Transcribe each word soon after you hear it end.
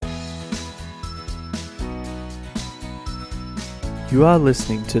You are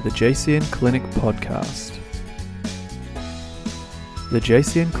listening to the JCN Clinic Podcast. The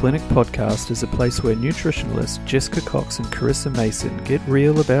JCN Clinic Podcast is a place where nutritionalists Jessica Cox and Carissa Mason get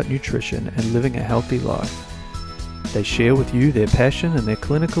real about nutrition and living a healthy life. They share with you their passion and their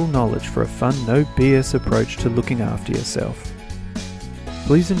clinical knowledge for a fun, no BS approach to looking after yourself.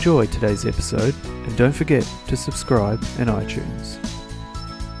 Please enjoy today's episode and don't forget to subscribe in iTunes.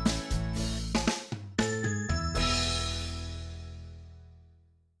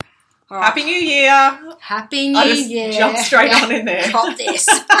 Right. Happy New Year! Happy New Year! I just jumped straight on in there. Got this.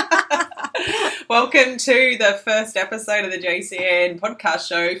 Welcome to the first episode of the JCN podcast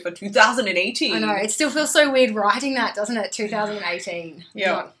show for 2018. I know, it still feels so weird writing that, doesn't it? 2018.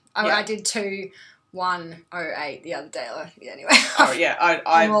 Yeah. I did 2108 the other day. Anyway. Oh, yeah.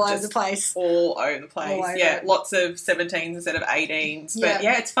 I'm all just over the place. All over the place. All over yeah, it. lots of 17s instead of 18s. Yeah. But,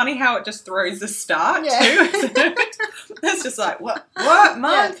 yeah, it's funny how it just throws the start, Yeah. too. It's just like, what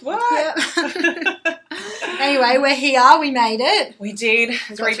month? Yeah. What? Yeah. Anyway, we're here. We made it. We did.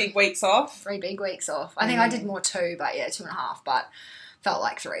 3 big weeks off. 3 big weeks off. I think I did more 2, but yeah, 2.5, but felt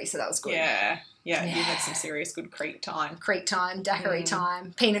like 3, so that was good. Yeah, you had some serious good creek time. Creek time, daiquiri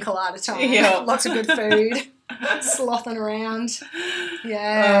time, pina colada time, Yeah. lots of good food, slothing around.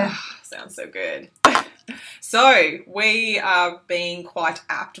 Yeah. Oh, sounds so good. So, we are being quite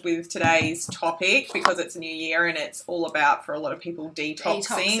apt with today's topic because it's a new year and it's all about, for a lot of people,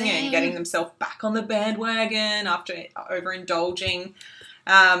 detoxing. And getting themselves back on the bandwagon after overindulging.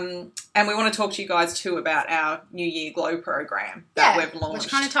 And we want to talk to you guys too about our New Year Glow program that we've launched.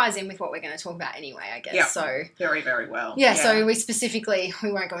 Which kind of ties in with what we're going to talk about anyway, I guess. Yeah, so very, very well. Yeah, so we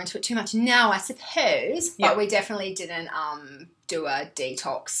won't go into it too much now, I suppose, but we definitely didn't do a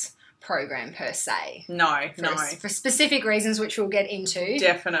detox program per se. No. For specific reasons, which we'll get into.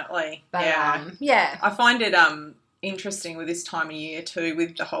 Definitely. But, yeah. I find it interesting with this time of year too,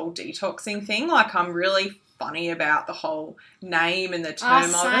 with the whole detoxing thing. Like, I'm really funny about the whole name and the term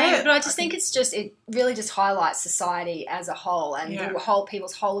of it. But I just think it really just highlights society as a whole, and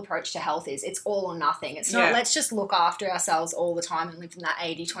people's whole approach to health is it's all or nothing. It's not let's just look after ourselves all the time and live in that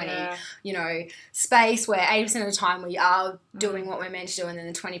 80-20 space where 80% of the time we are doing what we're meant to do, and then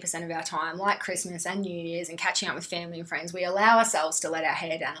the 20% of our time, like Christmas and New Year's and catching up with family and friends, we allow ourselves to let our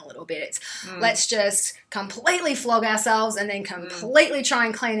hair down a little bit. It's let's just completely flog ourselves and then completely try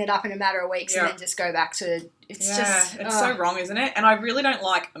and clean it up in a matter of weeks and then just go back to it's so wrong, isn't it? And I really don't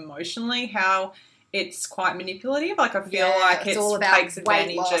like emotionally how it's quite manipulative. Like, I feel like it all about takes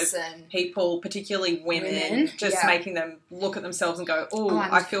advantage of and people, particularly women, just making them look at themselves and go, oh,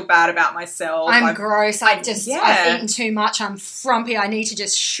 I feel bad about myself. I'm gross. I've eaten too much. I'm frumpy. I need to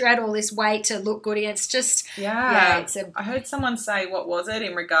just shred all this weight to look good again. It's just, I heard someone say, what was it,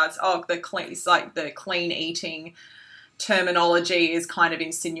 in regards, it's like the clean eating terminology is kind of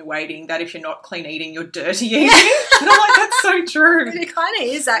insinuating that if you're not clean eating, you're dirty eating. And I'm like, that's so true. It kind of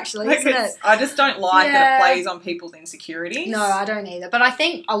is, actually, isn't it? I just don't like that it plays on people's insecurities. No, I don't either. But I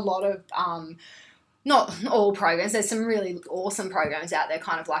think a lot of, not all programs, there's some really awesome programs out there,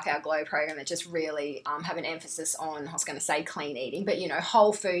 kind of like our Glow program, that just really have an emphasis on, I was going to say clean eating, but,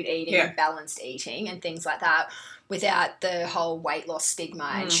 whole food eating and balanced eating and things like that, without the whole weight loss stigma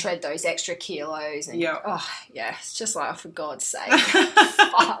and shred those extra kilos. And it's just like, for God's sake,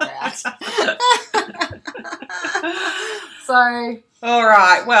 far out. So, all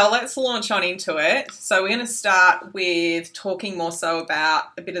right, well, let's launch on into it. So we're going to start with talking more so about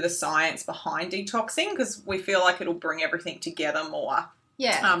a bit of the science behind detoxing, because we feel like it'll bring everything together more.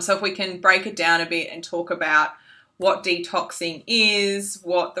 Yeah. So if we can break it down a bit and talk about what detoxing is,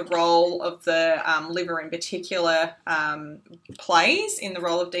 what the role of the liver in particular plays in the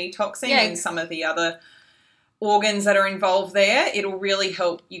role of detoxing, and some of the other organs that are involved there, it'll really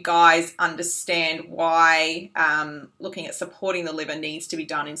help you guys understand why looking at supporting the liver needs to be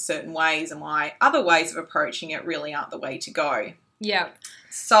done in certain ways, and why other ways of approaching it really aren't the way to go. Yeah.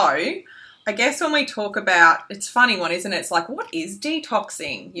 So I guess when we talk about, it's a funny one, isn't it? It's like, what is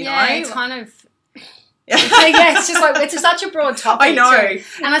detoxing? You know? It's kind of... it's just like, it's such a broad topic. I know. Too.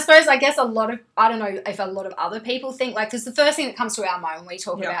 And I suppose, I guess I don't know if a lot of other people think, like, because the first thing that comes to our mind when we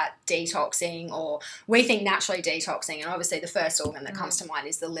talk about detoxing, or we think naturally detoxing, and obviously the first organ that comes to mind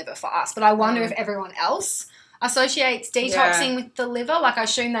is the liver for us. But I wonder if everyone else associates detoxing with the liver. Like, I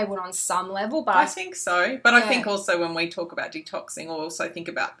assume they would on some level. But I think so. But I think also when we talk about detoxing, we'll also think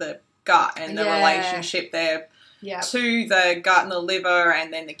about the gut and the relationship there to the gut and the liver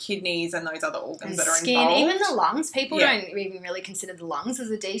and then the kidneys and those other organs that are skin, involved. Even the lungs. People don't even really consider the lungs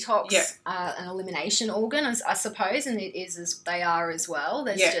as a detox, an elimination organ, I suppose, and it is as they are as well.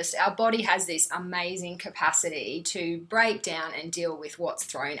 There's just, our body has this amazing capacity to break down and deal with what's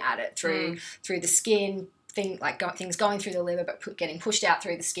thrown at it through the skin, things going through the liver but getting pushed out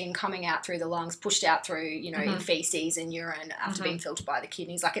through the skin, coming out through the lungs, pushed out through, in feces and urine after being filtered by the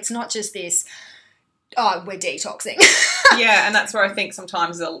kidneys. Like, it's not just this, we're detoxing. And that's where I think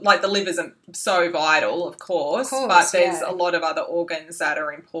sometimes, the liver's so vital, of course, but there's a lot of other organs that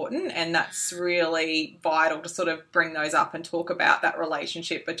are important, and that's really vital to sort of bring those up and talk about that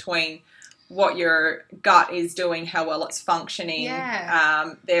relationship between what your gut is doing, how well it's functioning,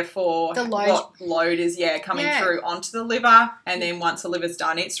 therefore the what load is coming through onto the liver, and then once the liver's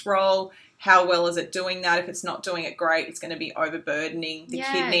done its role, how well is it doing that? If it's not doing it great, it's going to be overburdening the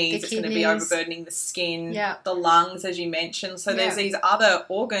kidneys, it's going to be overburdening the skin, the lungs, as you mentioned. So there's these other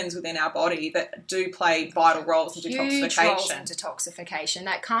organs within our body that do play vital roles in detoxification. Huge roles in detoxification.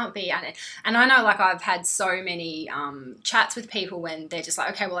 That can't be, and I know, like, I've had so many chats with people when they're just like,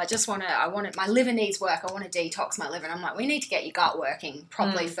 okay, well, I want it, my liver needs work, I want to detox my liver. And I'm like, we need to get your gut working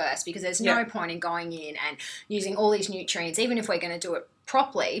properly first, because there's no point in going in and using all these nutrients, even if we're going to do it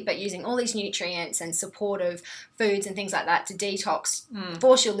properly, but using all these nutrients and supportive foods and things like that to detox,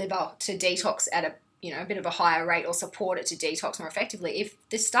 force your liver to detox at a bit of a higher rate, or support it to detox more effectively, if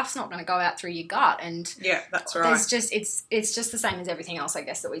this stuff's not going to go out through your gut. And that's right. There's just it's just the same as everything else, I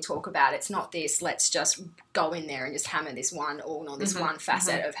guess, that we talk about. It's not this, let's just go in there and just hammer this one organ or this one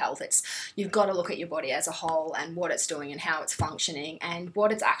facet of health. It's, you've got to look at your body as a whole and what it's doing and how it's functioning and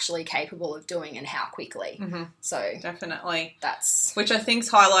what it's actually capable of doing and how quickly. So definitely, that's, which I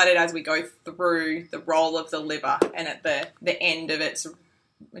think's highlighted as we go through the role of the liver, and at the end of its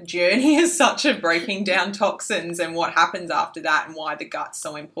journey as such of breaking down toxins and what happens after that, and why the gut's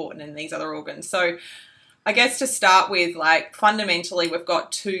so important in these other organs. So I guess to start with, like, fundamentally we've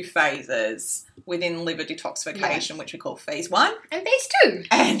got two phases within liver detoxification, which we call phase 1 and phase 2.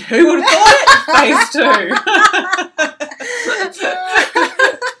 And who would have thought it? Phase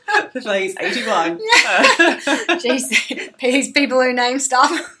 2. Phase 81. Jeez, these people who name stuff.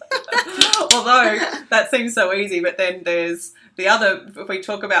 Although that seems so easy, but then there's the other, if we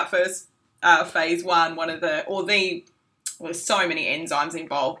talk about first phase 1, there's so many enzymes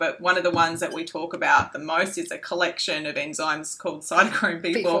involved, but one of the ones that we talk about the most is a collection of enzymes called cytochrome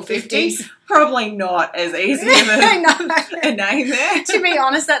P450. Probably not as easy of a name there. To be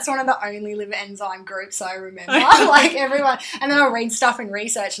honest, that's one of the only liver enzyme groups I remember. Like, everyone, and then I'll read stuff and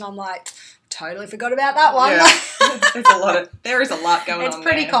research and I'm like, totally forgot about that one. Yeah. There is a lot going on. It's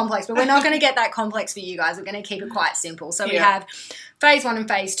pretty complex, but we're not going to get that complex for you guys. We're going to keep it quite simple. So we have phase 1 and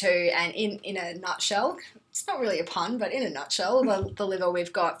phase 2, and in a nutshell, it's not really a pun, but in a nutshell, the liver,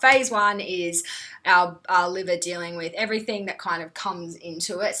 we've got phase 1 is our liver dealing with everything that kind of comes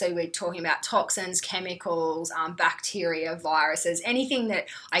into it. So we're talking about toxins, chemicals, bacteria, viruses, anything that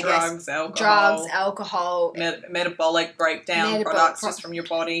drugs, alcohol, metabolic breakdown products just from your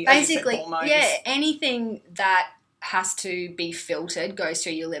body. Basically, anything that has to be filtered goes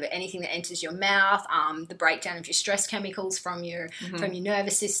through your liver. Anything that enters your mouth, the breakdown of your stress chemicals from your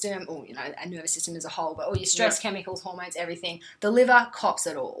nervous system, or a nervous system as a whole, but all your stress chemicals, hormones, everything. The liver cops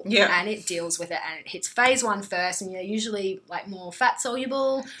it all, and it deals with it, and it hits phase 1 first, and usually like more fat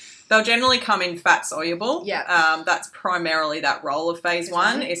soluble. They'll generally come in fat soluble. That's primarily that role of phase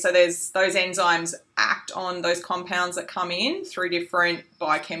 1. So there's those enzymes act on those compounds that come in through different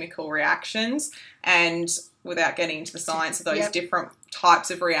biochemical reactions, and without getting into the science of those different types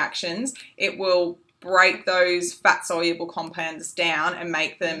of reactions, it will break those fat-soluble compounds down and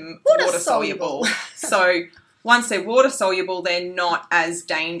make them water-soluble. So once they're water-soluble, they're not as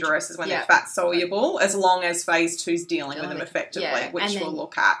dangerous as when they're fat-soluble, as long as phase 2 is dealing with them effectively, which we'll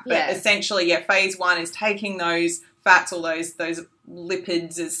look at. But essentially, phase 1 is taking those fats or those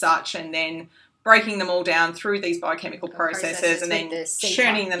lipids as such, and then breaking them all down through these biochemical processes and then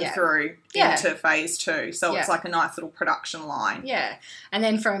churning them through into phase 2. So it's like a nice little production line. Yeah. And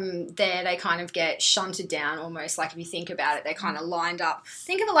then from there, they kind of get shunted down almost, like, if you think about it, they're kind of lined up.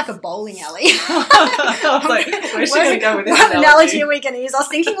 Think of it like a bowling alley. I was like, where's she going to go with this analogy? What analogy are we going to use? I was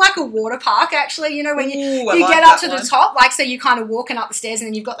thinking like a water park, actually. When you get up to the top, like, so you're kind of walking up the stairs and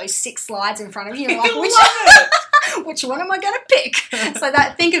then you've got those 6 slides in front of you. You're like, which one am I going to pick? So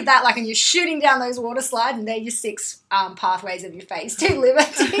think of that, like, and you're shooting down those water slides, and they're your 6 pathways of your phase 2 liver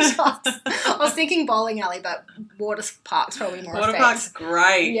detox. I was thinking bowling alley, but water park's probably more effective. Water park's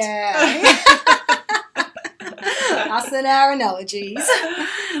great. Yeah. Us and our analogies.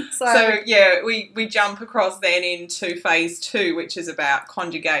 So yeah, we jump across then into phase 2, which is about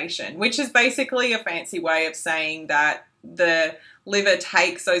conjugation, which is basically a fancy way of saying that the liver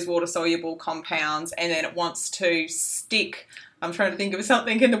takes those water-soluble compounds and then it wants to stick, I'm trying to think of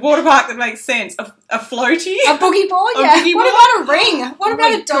something in the water park that makes sense, a floaty. A boogie board, yeah. What about a ring? What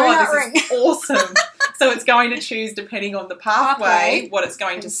about a donut ring? This is awesome. So it's going to choose, depending on the pathway, what it's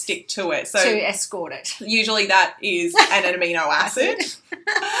going to stick to it. So to escort it. Usually that is an amino acid.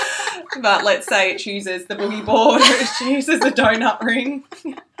 But let's say it chooses the boogie board, or it chooses the donut ring.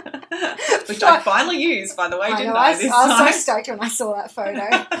 Which I finally used, by the way, didn't I? I was so stoked when I saw that photo.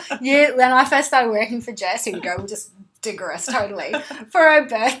 Yeah, when I first started working for Jess, here we go, we'll just digress totally. For her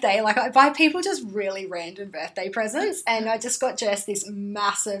birthday, like I buy people just really random birthday presents, and I just got Jess this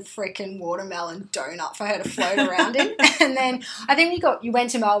massive freaking watermelon donut for her to float around in. And then I think you went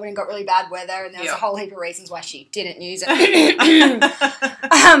to Melbourne and got really bad weather, and there was a whole heap of reasons why she didn't use it.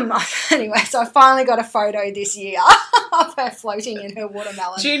 Anyway, so I finally got a photo this year of her floating in her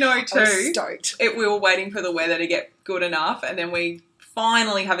watermelon. Do you know too? I was stoked. We were waiting for the weather to get good enough, and then we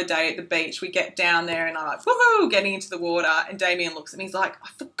finally have a day at the beach. We get down there and I'm like, woohoo, getting into the water, and Damien looks at me, he's like, I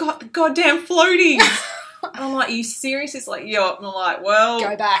forgot the goddamn floaties. And I'm like, are you serious? He's like, yeah. And I'm like, well,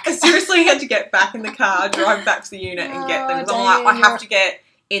 go back. I seriously had to get back in the car, drive back to the unit and get them. So I'm like, I have to get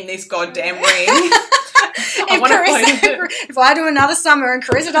in this goddamn ring. If I do another summer and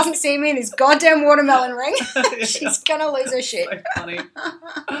Carissa doesn't see me in this goddamn watermelon ring, she's gonna lose her shit. So funny.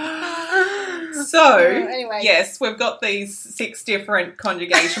 So, anyway. Yes, we've got these 6 different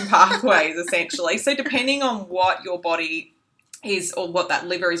conjugation pathways, essentially. So depending on what your body is or what that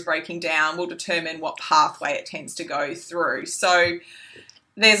liver is breaking down will determine what pathway it tends to go through. So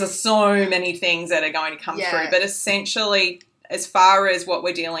there's so many things that are going to come through, but essentially, as far as what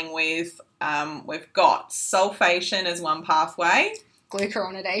we're dealing with, we've got sulfation as one pathway.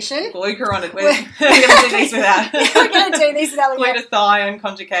 Glucuronidation. We're going to do these without. We're going to do these without. Glutathione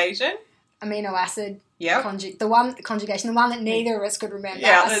conjugation. Amino acid. Yep. Conjugation, the one that neither of us could remember.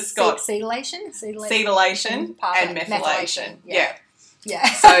 Yeah, it's got acetylation and methylation.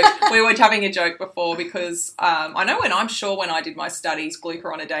 Yeah. So we were having a joke before because I'm sure when I did my studies,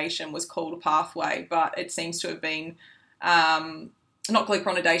 glucuronidation was called a pathway, but it seems to have been not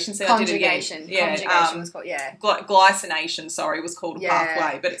glucuronidation. So conjugation. I did it again. Conjugation was called, glycination, was called a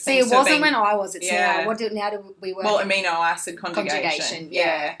pathway. But it seems it wasn't when I was. It's now. Now do we work? Well, amino acid conjugation.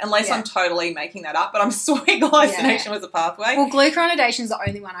 Yeah. Unless I'm totally making that up, but I'm swearing glycination was a pathway. Well, glucuronidation is the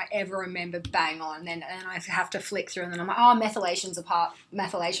only one I ever remember bang on. And I have to flick through and then I'm like, methylation's a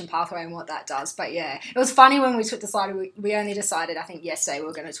methylation pathway and what that does. But yeah, it was funny when we only decided, I think yesterday we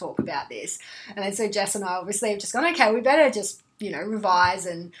were going to talk about this. And then so Jess and I obviously have just gone, okay, we better just revise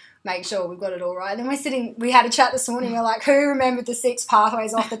and make sure we've got it all right. Then we had a chat this morning, we're like, who remembered the 6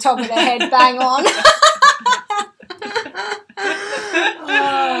 pathways off the top of their head, bang on?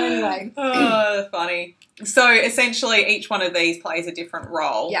 Anyway. Funny. So essentially each one of these plays a different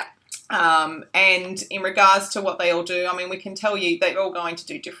role. Yeah. And in regards to what they all do, I mean, we can tell you they're all going to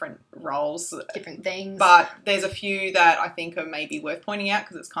do different roles. Different things. But there's a few that I think are maybe worth pointing out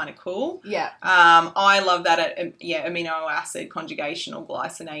because it's kind of cool. Yeah. I love that, amino acid conjugation or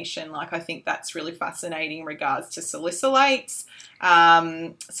glycination. Like, I think that's really fascinating in regards to salicylates.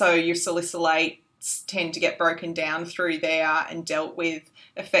 So your salicylates tend to get broken down through there and dealt with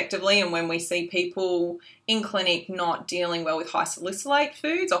effectively, and when we see people in clinic not dealing well with high salicylate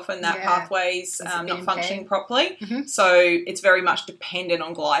foods, often that pathway's not functioning properly. Mm-hmm. So it's very much dependent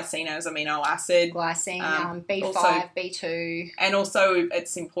on glycine as amino acid. Glycine, B5, also, B2. And also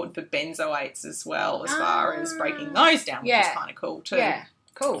it's important for benzoates as well, as far as breaking those down, which is kind of cool too. Yeah,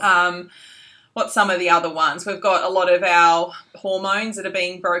 cool. What's some of the other ones? We've got a lot of our hormones that are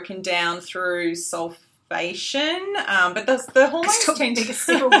being broken down through sulfation, but the hormones tend to... a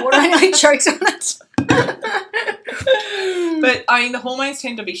sip of water and I choked on it. But, I mean, the hormones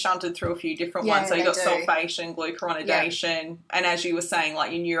tend to be shunted through a few different ones. So you've got sulfation, glucuronidation, and as you were saying,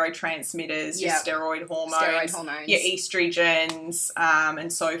 like your neurotransmitters, your steroid hormones, your estrogens,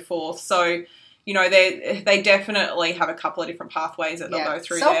 and so forth. So... they definitely have a couple of different pathways that they'll go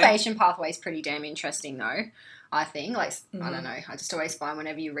through. Sulfation pathway is pretty damn interesting, though, I think. Like, I don't know. I just always find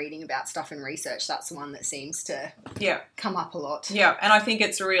whenever you're reading about stuff in research, that's the one that seems to come up a lot. Yeah, and I think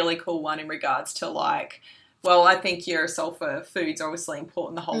it's a really cool one in regards to, like, Well, I think your sulfur foods are obviously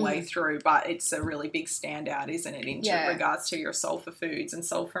important the whole way through, but it's a really big standout, isn't it, in regards to your sulfur foods and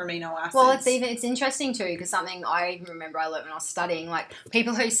sulfur amino acids. Well, it's interesting too, because something I remember I learned when I was studying, like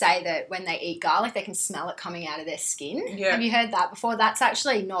people who say that when they eat garlic, they can smell it coming out of their skin. Yeah. Have you heard that before? That's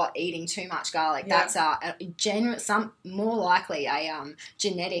actually not eating too much garlic. Yeah. That's more likely a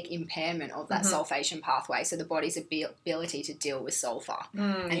genetic impairment of that sulfation pathway, so the body's ability to deal with sulfur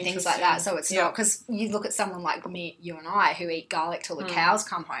and things like that. So it's not, because you look at someone like me, you and I, who eat garlic till the cows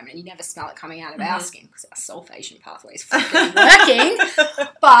come home, and you never smell it coming out of our skin because our sulfation pathway is fucking working.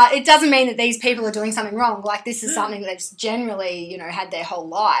 But it doesn't mean that these people are doing something wrong. Like, this is something they've generally, had their whole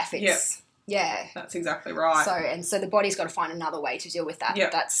life. Yeah, that's exactly right. So the body's got to find another way to deal with that.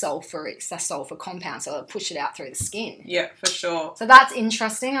 That sulfur, it's a sulfur compound, so it'll push it out through the skin. Yeah, for sure. So that's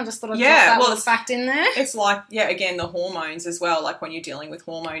interesting. I just thought I'd drop that little fact in there. It's like, again, the hormones as well. Like when you're dealing with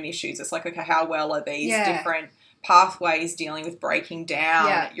hormone issues, it's like, okay, how well are these different pathways dealing with breaking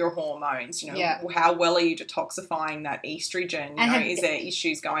down your hormones? How well are you detoxifying that estrogen? Is there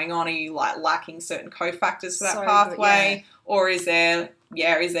issues going on? Are you like lacking certain cofactors for that pathway? Or is there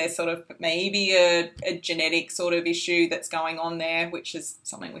sort of maybe a genetic sort of issue that's going on there, which is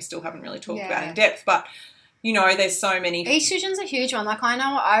something we still haven't really talked about in depth, but there's so many. Estrogen's a huge one. Like,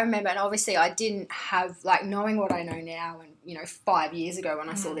 I remember, and obviously I didn't have, like, knowing what I know now, and 5 years ago when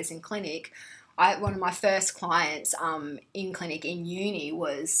I saw this in clinic, one of my first clients in clinic in uni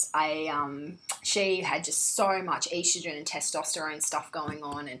was she had just so much estrogen and testosterone stuff going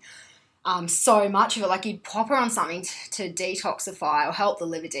on, and so much of it, like you'd pop her on something to detoxify or help the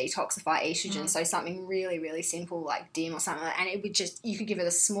liver detoxify estrogen, so something really, really simple like DIM or something, and it would just, you could give her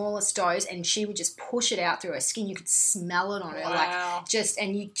the smallest dose and she would just push it out through her skin. You could smell it on her,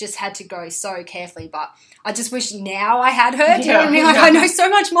 and you just had to go so carefully. But I just wish now I had her. Do you know what I mean? Like, I know so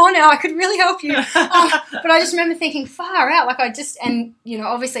much more now. I could really help you. But I just remember thinking, far out. Like,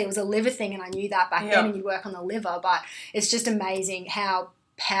 obviously it was a liver thing, and I knew that back then, and you work on the liver. But it's just amazing how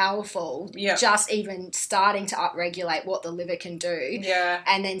powerful just even starting to upregulate what the liver can do,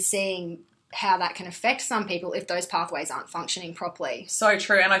 and then seeing how that can affect some people if those pathways aren't functioning properly. So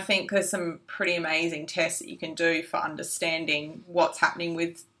true. And I think there's some pretty amazing tests that you can do for understanding what's happening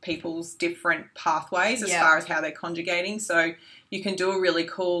with people's different pathways as far as how they're conjugating. So you can do a really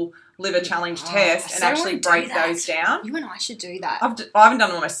cool liver challenge test and actually break those down. You and I should do that. I haven't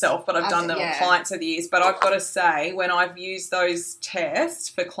done them myself, but I've done them on clients over the years. But I've got to say, when I've used those tests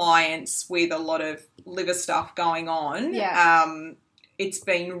for clients with a lot of liver stuff going on, it's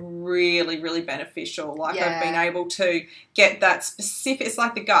been really, really beneficial. Like, I've been able to get that specific, it's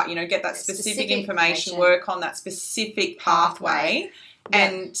like the gut, get that specific information, work on that specific pathway.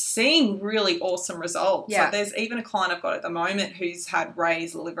 And seeing really awesome results. Like, there's even a client I've got at the moment who's had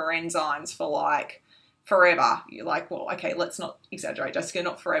raised liver enzymes for like forever. You're like, well, okay, let's not exaggerate, Jessica,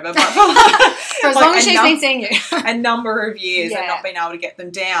 not forever, but for as long as she's been seeing you. A number of years and not been able to get them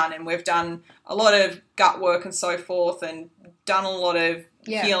down. And we've done a lot of gut work and so forth, and done a lot of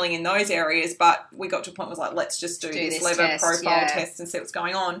healing in those areas, but we got to a point where it was like, let's just do this liver profile test and see what's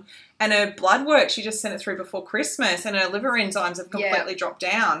going on. And her blood work, she just sent it through before Christmas, and her liver enzymes have completely dropped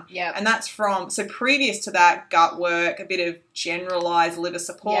down. And that's so previous to that, gut work, a bit of generalised liver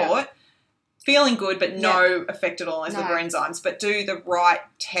support, feeling good, but no effect at all on those liver enzymes. But do the right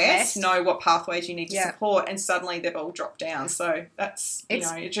test, know what pathways you need to support, and suddenly they've all dropped down. So that's,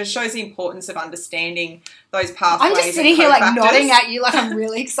 it just shows the importance of understanding those pathways. I'm just sitting here like nodding at you like I'm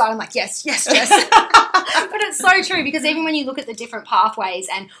really excited. I'm like, yes. But it's so true, because even when you look at the different pathways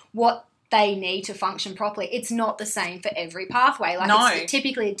and what they need to function properly, it's not the same for every pathway. Like, it's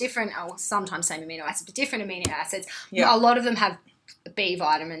typically a different, or sometimes same amino acids, but different amino acids. A lot of them have B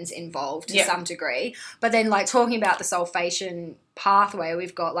vitamins involved to some degree. But then, like, talking about the sulfation pathway,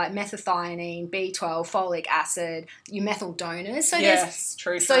 we've got like methionine, B12, folic acid, your methyl donors. So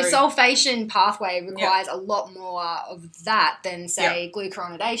true. So sulfation pathway requires a lot more of that than, say,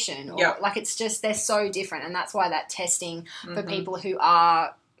 glucuronidation. Or like, it's just, they're so different, and that's why that testing for people who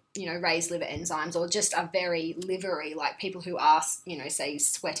are, raised liver enzymes, or just are very livery, like people who are, say,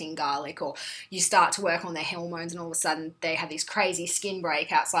 sweating garlic, or you start to work on their hormones and all of a sudden they have these crazy skin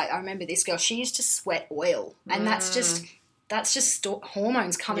breakouts. Like, I remember this girl, she used to sweat oil, and that's just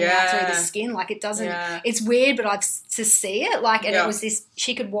hormones coming out through the skin. Like, it doesn't, it's weird, but I've to see it, like, and it was this,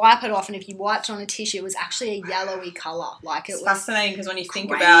 she could wipe it off, and if you wiped on a tissue, it was actually a yellowy colour. Like, it's fascinating, because when you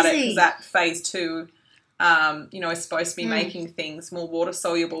think about it, because that phase 2 is supposed to be making things more water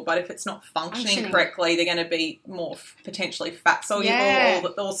soluble, but if it's not functioning correctly, they're going to be more potentially fat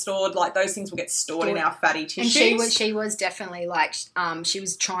soluble or stored. Like those things will get stored in our fatty tissues. And she was definitely like, she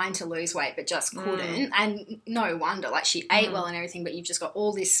was trying to lose weight but just couldn't, and no wonder. Like she ate well and everything, but you've just got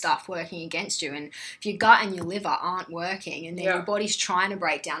all this stuff working against you, and if your gut and your liver aren't working, and then your body's trying to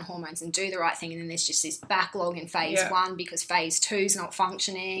break down hormones and do the right thing, and then there's just this backlog in phase 1 because phase 2's not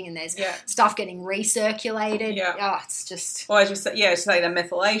functioning, and there's stuff getting recirculated. Oh, it's just... Well, I just say the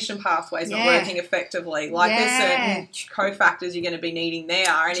methylation pathway's not working effectively. Like there's certain cofactors you're going to be needing there.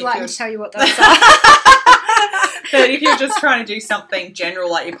 And Would you like me to tell you what those are? But if you're just trying to do something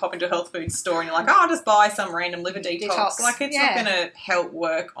general, like you pop into a health food store and you're like, I'll just buy some random liver detox. Like it's not going to help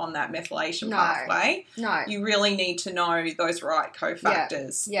work on that methylation pathway. No. You really need to know those right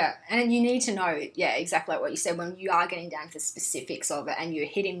cofactors. Yeah. And you need to know, exactly like what you said, when you are getting down to the specifics of it and you're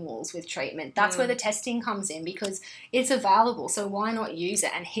hitting walls with treatment, that's where the testing comes in, because it's available. So why not use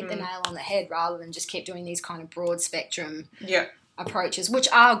it and hit the nail on the head rather than just keep doing these kind of broad spectrum approaches, which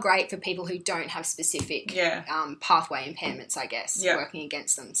are great for people who don't have specific pathway impairments, I guess, working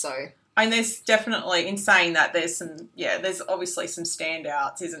against them. So, and there's definitely, in saying that, there's obviously some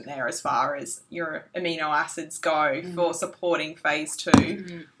standouts, isn't there, as far as your amino acids go for supporting phase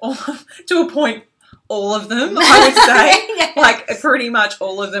 2, or to a point. All of them, I would say. Like, pretty much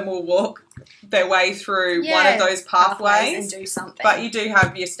all of them will walk their way through one of those pathways. And do something. But you do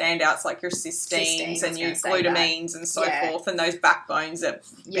have your standouts, like your cysteines and your glutamines and so forth, and those backbones that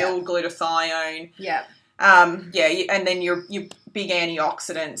build glutathione. Yeah. And then your big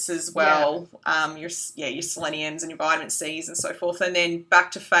antioxidants as well, your seleniums and your vitamin C's and so forth. And then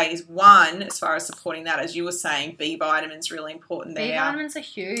back to phase 1, as far as supporting that, as you were saying, B vitamins really important there. B vitamins are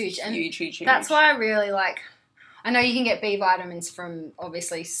huge. And huge. That's why I really like... I know you can get B vitamins from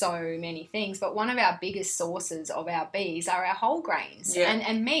obviously so many things, but one of our biggest sources of our Bs are our whole grains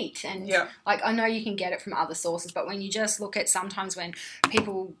and meat. And like, I know you can get it from other sources, but when you just look at sometimes when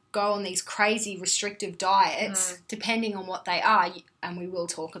people go on these crazy restrictive diets, depending on what they are, and we will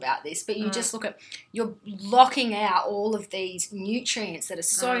talk about this, but you just look at, you're locking out all of these nutrients that are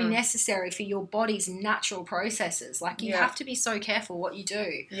so necessary for your body's natural processes. Like you have to be so careful what you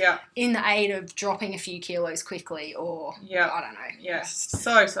do in the aid of dropping a few kilos quickly or I don't know. Yeah,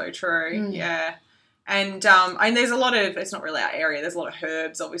 so true. Yeah. And there's a lot of, it's not really our area, there's a lot of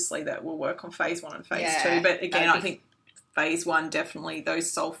herbs obviously that will work on phase 1 and phase 2, but again I think phase 1 definitely those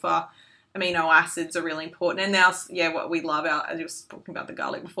sulfur amino acids are really important. And now, what we love, as you were talking about the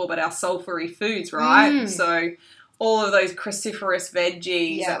garlic before, but our sulfury foods, right? So all of those cruciferous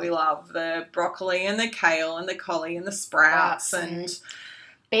veggies that we love, the broccoli and the kale and the collie and the sprouts and...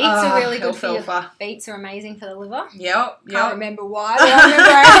 Beets are really good for you. Beets are amazing for the liver. Yep. Can't remember why. But I remember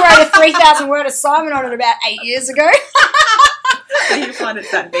I wrote a 3,000-word assignment on it about 8 years ago. So you find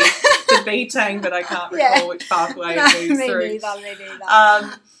it's that the B-tang, but I can't recall which pathway it moves through. Me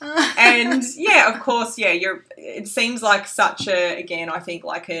neither. And of course, it seems like such I think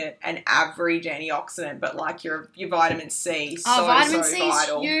like an average antioxidant, but like your vitamin C, vitamin C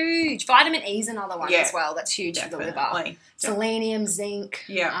vital. Is huge. Vitamin E is another one as well. That's huge for the liver. Selenium, zinc.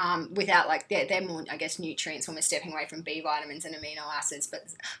 Without they're more, I guess, nutrients when we're stepping away from B vitamins and amino acids. But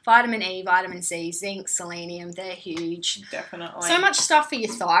vitamin E, vitamin C, zinc, selenium, they're huge. Definitely. So much stuff for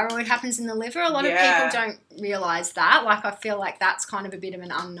your thyroid happens in the liver. A lot of people don't realise that. Like, I feel like that's kind of a bit of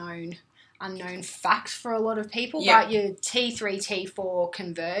an unknown fact for a lot of people, but your T3, T4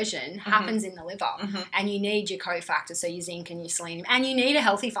 conversion happens in the liver, and you need your cofactors, so your zinc and your selenium, and you need a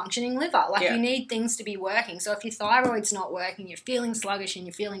healthy functioning liver. Like, you need things to be working. So if your thyroid's not working, you're feeling sluggish and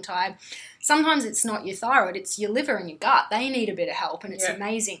you're feeling tired, sometimes it's not your thyroid, it's your liver and your gut. They need a bit of help, and it's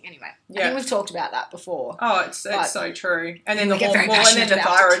amazing. Anyway, I think we've talked about that before. Oh, it's so true. And then the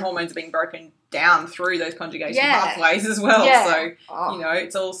thyroid hormones are being broken down through those conjugation pathways as well. So,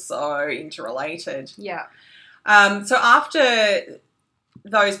 it's all so interrelated. Yeah. So after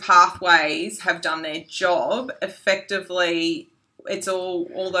those pathways have done their job, effectively it's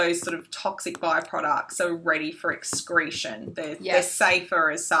all those sort of toxic byproducts are ready for excretion. They're safer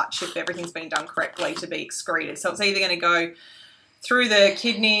as such if everything's been done correctly to be excreted. So it's either going to go through the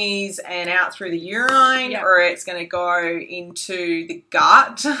kidneys and out through the urine, or it's going to go into the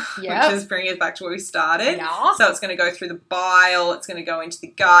gut, which is bringing us back to where we started. Yeah. So it's going to go through the bile, it's going to go into the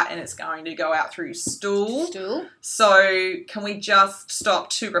gut, and it's going to go out through your stool. So can we just stop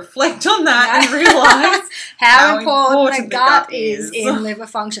to reflect on that and realise how important the gut is in liver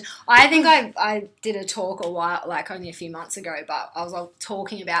function? I think I did a talk only a few months ago, but I was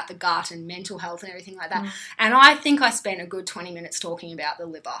talking about the gut and mental health and everything like that. And I think I spent a good 20 minutes it's talking about the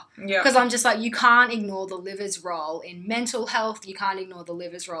liver. Yeah. Because I'm just like, you can't ignore the liver's role in mental health. You can't ignore the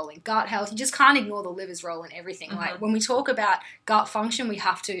liver's role in gut health. You just can't ignore the liver's role in everything. Mm-hmm. Like when we talk about gut function, we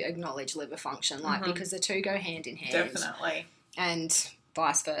have to acknowledge liver function, like because the two go hand in hand. Definitely. And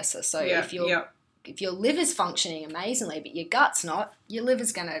vice versa. So if your liver's functioning amazingly, but your gut's not, your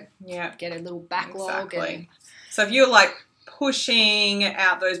liver's going to get a little backlog. Exactly. So if you're like pushing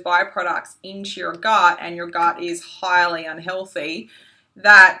out those byproducts into your gut and your gut is highly unhealthy,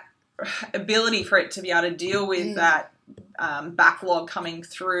 that ability for it to be able to deal with that backlog coming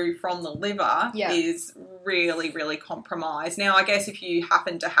through from the liver is really, really compromised. Now, I guess if you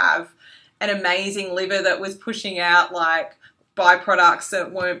happen to have an amazing liver that was pushing out like byproducts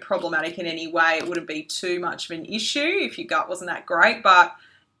that weren't problematic in any way, it wouldn't be too much of an issue if your gut wasn't that great. But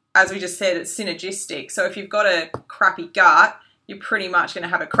as we just said, it's synergistic. So if you've got a crappy gut, you're pretty much going to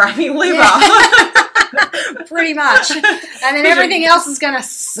have a crappy liver. Yeah. Pretty much. And then everything else is going to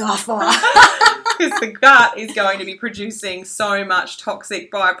suffer. Because the gut is going to be producing so much toxic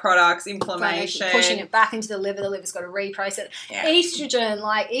byproducts, inflammation. Pushing it back into the liver. The liver's got to reprocess it. Yeah.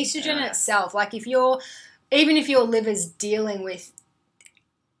 Estrogen in itself, like even if your liver's dealing with...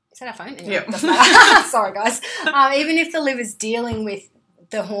 Is that our phone? Anyway, sorry, guys. Even if the liver's dealing with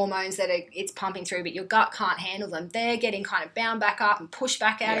the hormones that it's pumping through, but your gut can't handle them, they're getting kind of bound back up and pushed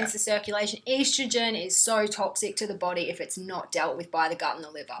back out into circulation. Estrogen is so toxic to the body if it's not dealt with by the gut and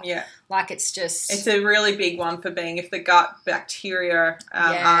the liver. Yeah. Like it's a really big one for being, if the gut bacteria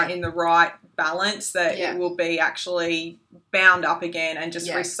are in the right balance, that it will be actually bound up again and just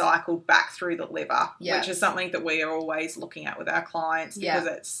recycled back through the liver, which is something that we are always looking at with our clients because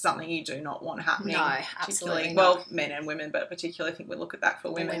it's something you do not want happening. No, absolutely well, men and women, but particularly I think we look at that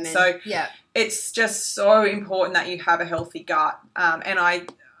for women. So it's just so important that you have a healthy gut. And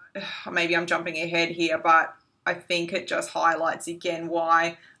maybe I'm jumping ahead here, but I think it just highlights again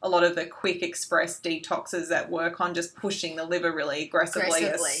why a lot of the quick express detoxes that work on just pushing the liver really aggressively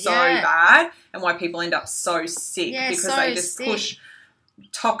are so bad, and why people end up so sick because they just push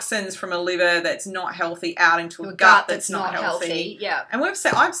toxins from a liver that's not healthy out into a gut that's not healthy. Yeah. And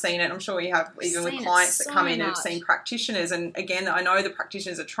I've seen it. I'm sure you have, even with clients that come in and have seen practitioners. And again, I know the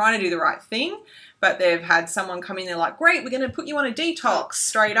practitioners are trying to do the right thing, but they've had someone come in, they're like, great, we're going to put you on a detox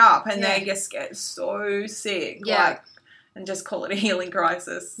straight up. And they just get so sick. Yeah. And just call it a healing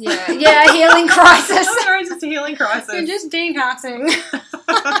crisis. Yeah, healing crisis. It's just a healing crisis. You're just detoxing.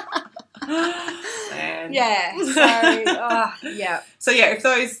 So if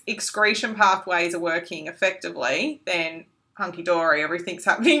those excretion pathways are working effectively, then hunky-dory, everything's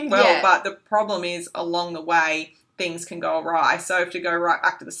happening well. But the problem is along the way, things can go awry. So to go right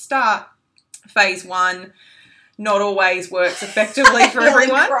back to the start, phase 1 not always works effectively for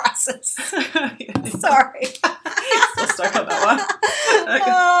everyone. Crisis. Sorry. Still stuck on that one.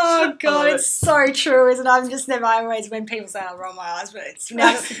 Oh, God, it's so true, isn't it? I always, when people say I roll my eyes, but it's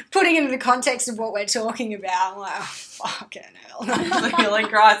now putting it into the context of what we're talking about, I'm like, oh, fucking hell. The healing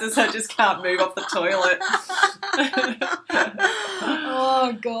crisis, I just can't move off the toilet.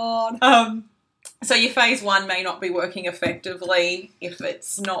 Oh, God. So your phase 1 may not be working effectively. If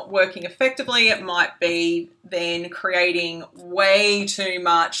it's not working effectively, it might be then creating way too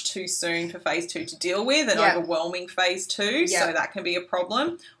much too soon for phase 2 to deal with, an overwhelming phase 2. So that can be a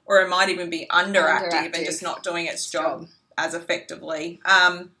problem. Or it might even be underactive and just not doing its job as effectively.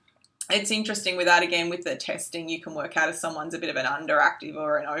 It's interesting with that, again, with the testing, you can work out if someone's a bit of an underactive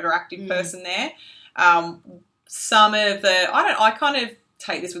or an overactive person there. Some of I kind of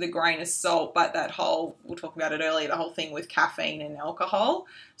take this with a grain of salt, but we'll talk about it earlier, the whole thing with caffeine and alcohol.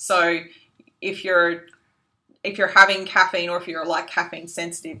 So if you're having caffeine, or if you're like caffeine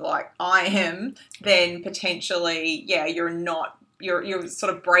sensitive like I am, then potentially, you're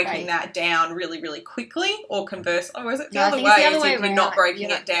sort of breaking that down really, really quickly, or converse. Oh, is it the other way? You're not breaking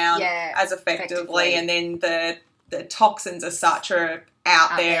it down as effectively. And then the toxins as such are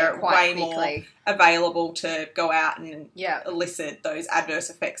out there way more available to go out and elicit those adverse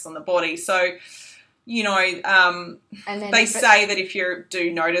effects on the body. So, they say that if you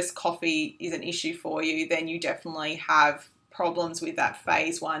do notice coffee is an issue for you, then you definitely have problems with that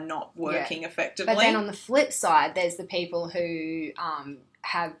phase 1 not working effectively. But then on the flip side, there's the people who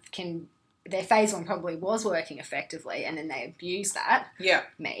their phase 1 probably was working effectively, and then they abuse that. Yeah.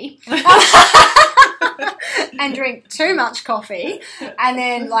 Me. And drink too much coffee. And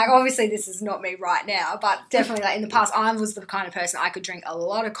then, like, obviously this is not me right now, but definitely, like, in the past, I was the kind of person I could drink a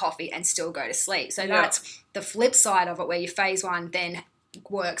lot of coffee and still go to sleep. So that's the flip side of it, where your phase 1 then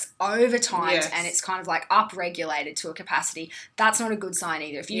works overtime and it's kind of like upregulated to a capacity, that's not a good sign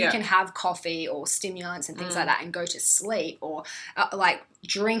either. If you can have coffee or stimulants and things like that and go to sleep, or like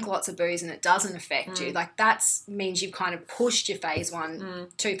drink lots of booze and it doesn't affect you, like that means you've kind of pushed your phase 1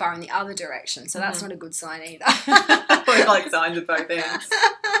 too far in the other direction. So that's not a good sign either. We like signs of both ends.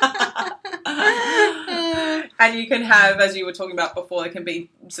 And you can have, as you were talking about before, there can be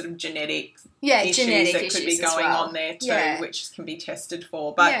sort of genetic issues that could be going on there too, which can be tested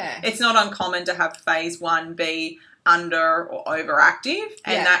for. But it's not uncommon to have phase 1 be under or overactive,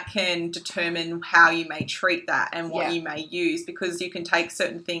 and that can determine how you may treat that and what you may use, because you can take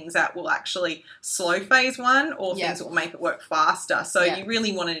certain things that will actually slow phase 1 or things that will make it work faster. So you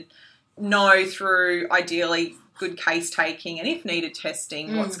really want to know through, ideally, good case taking and if needed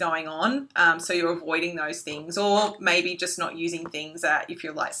testing what's going on, so you're avoiding those things, or maybe just not using things that if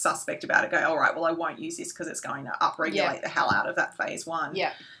you're like suspect about it, go, all right, well, I won't use this because it's going to upregulate the hell out of that phase 1.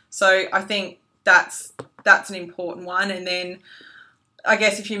 So I think that's an important one. And then I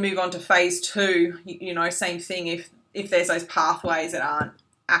guess if you move on to phase 2, you know, same thing, if there's those pathways that aren't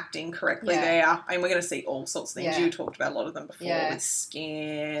acting correctly there, and we're going to see all sorts of things. You talked about a lot of them before with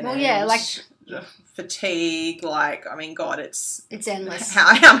skin like fatigue, like, I mean, God, it's endless.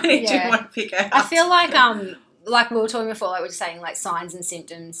 How many do you want to pick out? I feel like we were talking before, like we were saying, like signs and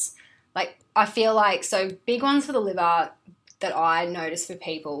symptoms, like I feel like, so big ones for the liver that I notice for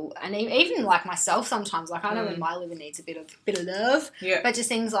people, and even like myself sometimes, like I know when my liver needs a bit of love, but just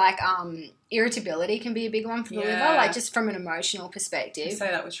things like irritability can be a big one for the liver, like just from an emotional perspective. They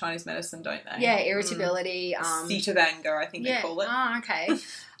say that with Chinese medicine, don't they? Yeah, irritability. Seat of anger, I think they call it. Oh, okay.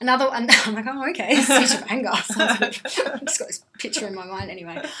 Another one, I'm like, oh, okay, seat of anger. I've just got this picture in my mind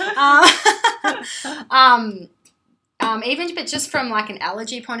anyway. Even but just from like an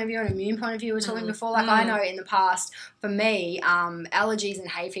allergy point of view, an immune point of view, we were talking before. Like I know in the past, for me, allergies and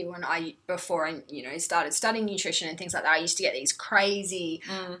hay fever, before I started studying nutrition and things like that, I used to get these crazy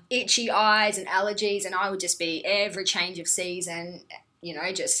itchy eyes and allergies, and I would just be every change of season,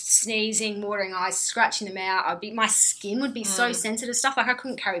 just sneezing, watering eyes, scratching them out. My skin would be so sensitive stuff. Like I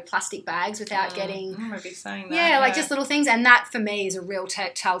couldn't carry plastic bags without getting. I might be saying that. Like just little things, and that for me is a real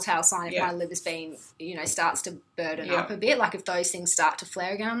telltale sign if my liver's been, starts to burden up a bit. Like if those things start to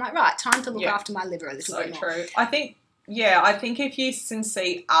flare again, I'm like, right, time to look after my liver a little bit more. So true. I think if you can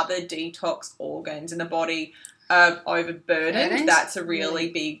see other detox organs in the body overburdened, that's a really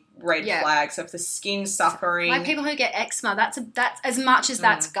big red flag. So if the skin's suffering, like people who get eczema, that's as much as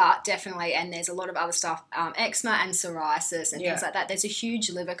that's gut, definitely, and there's a lot of other stuff, eczema and psoriasis and things like that. There's a huge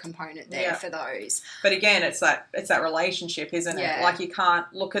liver component there for those. But again, it's that relationship, isn't it? Like you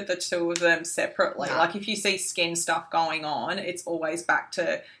can't look at the two of them separately. No. Like if you see skin stuff going on, it's always back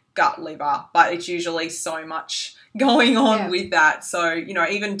to gut liver, but it's usually so much going on with that. So,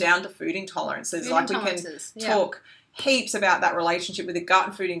 even down to food intolerances. We can talk heaps about that relationship with the gut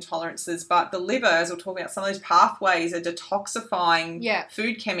and food intolerances, but the liver, as we're talking about, some of those pathways are detoxifying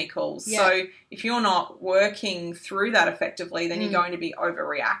food chemicals. Yeah. So if you're not working through that effectively, then you're going to be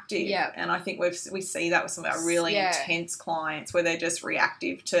overreactive. Yeah. And I think we see that with some of our really intense clients where they're just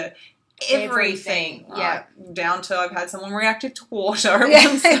reactive to everything. Like, down to I've had someone reactive to water at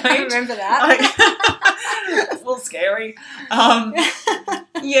one stage. I remember that. It's a little scary.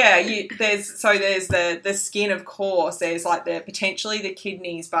 There's the skin, of course. There's like potentially the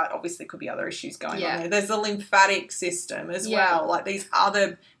kidneys, but obviously could be other issues going on there. There's the lymphatic system as well. Like these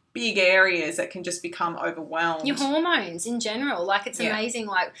other big areas that can just become overwhelmed. Your hormones in general, like it's amazing.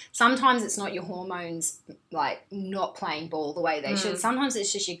 Like sometimes it's not your hormones like not playing ball the way they should. Sometimes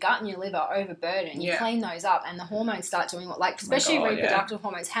it's just your gut and your liver overburdened. You clean those up and the hormones start doing what, like especially reproductive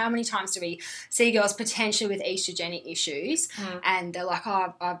hormones. How many times do we see girls potentially with estrogenic issues and they're like,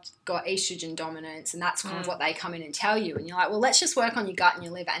 oh, I've got estrogen dominance, and that's kind of what they come in and tell you, and you're like, well, let's just work on your gut and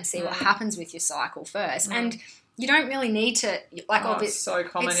your liver and see what happens with your cycle first. And you don't really need to, like, it's so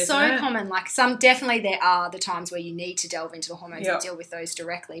common, it's so common. Like, definitely there are the times where you need to delve into the hormones and deal with those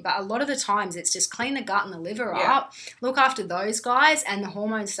directly. But a lot of the times it's just clean the gut and the liver up, look after those guys, and the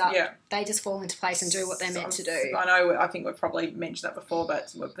hormones start, they just fall into place and do what they're meant to do. I think we've probably mentioned that before,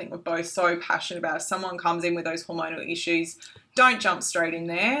 but I think we're both so passionate about it. If someone comes in with those hormonal issues, don't jump straight in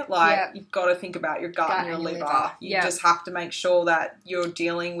there. Like, you've got to think about your gut and your liver. You just have to make sure that you're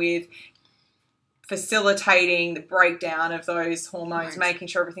dealing with facilitating the breakdown of those hormones, making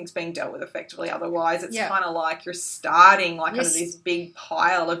sure everything's being dealt with effectively. Otherwise, it's kind of like you're starting like under this big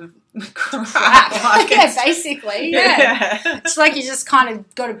pile of crap. Like basically. Yeah. It's like you just kind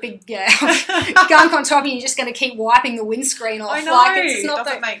of got a big gunk on top and you're just going to keep wiping the windscreen off. I know. Like, it's not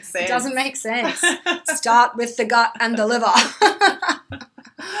doesn't make sense. It doesn't make sense. Start with the gut and the liver.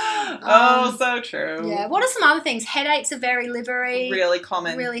 So true. Yeah. What are some other things? Headaches are very livery. Really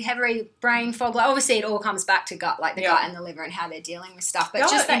common. Really heavy brain fog. Like, obviously, it all comes back to gut, like the gut and the liver and how they're dealing with stuff. But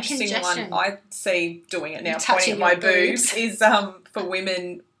just that congestion. One I see doing it now, pointing at my boobs, is for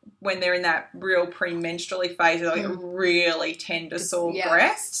women when they're in that real premenstrually phase, they like really tend to sore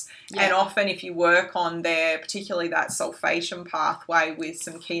breasts. Yeah. And often if you work on particularly that sulfation pathway with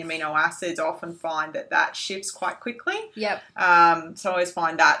some key amino acids, I often find that shifts quite quickly. Yep. So I always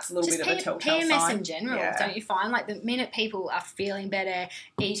find that's a little bit of a telltale PMS sign. in general, don't you find? Like the minute people are feeling better,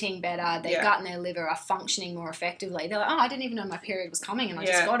 eating better, their gut and their liver are functioning more effectively, they're like, oh, I didn't even know my period was coming and I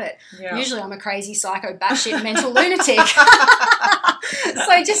just got it. Yeah. Usually I'm a crazy psycho batshit mental lunatic.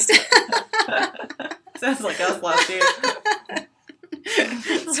 So just... Sounds like us last year.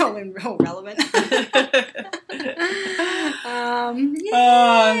 It's all relevant.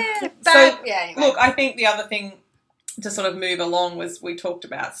 Anyway. Look, I think the other thing to sort of move along was we talked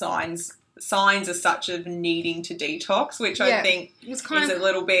about signs as such of needing to detox, which I think is a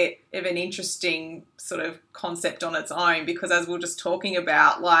little bit of an interesting sort of concept on its own, because as we were just talking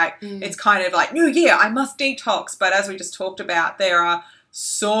about, like it's kind of like, I must detox. But as we just talked about, there are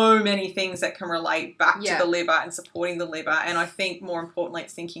so many things that can relate back to the liver and supporting the liver. And I think more importantly,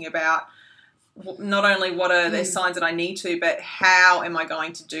 it's thinking about not only what are the signs that I need to, but how am I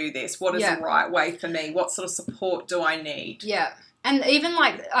going to do this? What is the right way for me? What sort of support do I need? Yeah. And even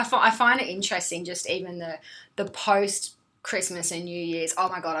like, I find it interesting, just even the post-Christmas and New Year's, oh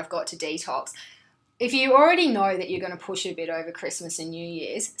my God, I've got to detox. If you already know that you're going to push a bit over Christmas and New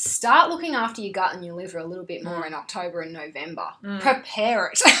Year's, start looking after your gut and your liver a little bit more in October and November.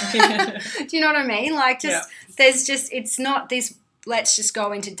 Prepare it. Do you know what I mean? Like, it's not this, let's just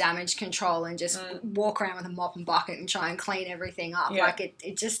go into damage control and just walk around with a mop and bucket and try and clean everything up. Yeah. Like,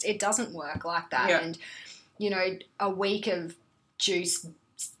 it doesn't work like that. Yeah. And, a week of juice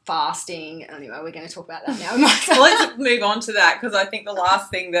fasting. Anyway, we're going to talk about that now. Well, let's move on to that, because I think the last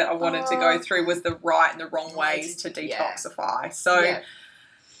thing that I wanted to go through was the right and the wrong ways to detoxify. Yeah. So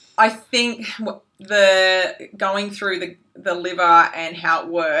I think the going through the liver and how it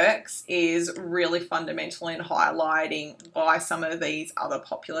works is really fundamental in highlighting why some of these other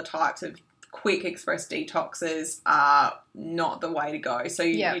popular types of quick express detoxes are not the way to go. So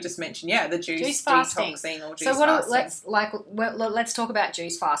you just mentioned, the juice fasting. Detoxing or juice fasting. Let's talk about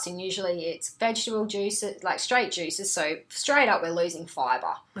juice fasting. Usually it's vegetable juices, like straight juices. So straight up, we're losing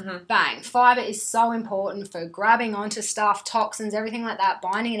fiber. Mm-hmm. Bang. Fiber is so important for grabbing onto stuff, toxins, everything like that,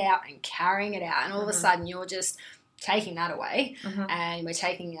 binding it out and carrying it out. And all of a sudden you're just taking that away, and we're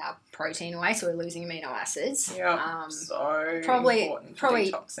taking our protein away, so we're losing amino acids. Yeah, so probably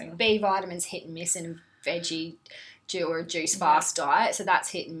detoxing. B vitamins hit and miss in a veggie or a juice fast diet, so that's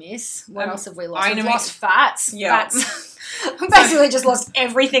hit and miss. What else have we lost? We've lost fats. Yeah, that's basically just lost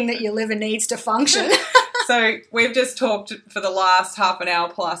everything that your liver needs to function. So we've just talked for the last half an hour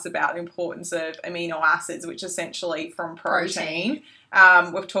plus about the importance of amino acids, which essentially from protein.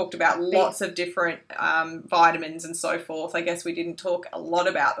 We've talked about lots of different vitamins and so forth. I guess we didn't talk a lot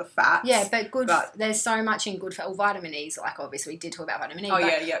about the fats. Yeah, but there's so much in good fat. Well, vitamin E's, like obviously we did talk about vitamin E.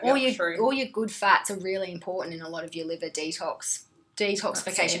 All your good fats are really important in a lot of your liver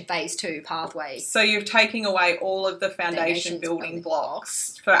detoxification phase 2 pathways. So you're taking away all of the foundation building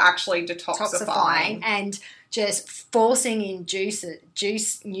blocks for actually detoxifying. And just forcing in juice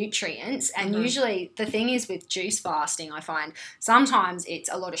nutrients. And usually the thing is with juice fasting, I find sometimes it's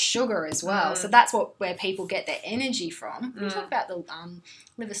a lot of sugar as well. So that's where people get their energy from. We talk about the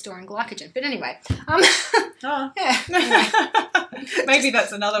liver storing glycogen. But anyway. Maybe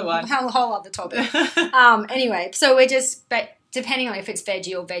that's another one. A whole other topic. Anyway, so we're just... depending on if it's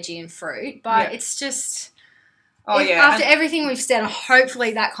veggie and fruit, but it's just... After everything we've said,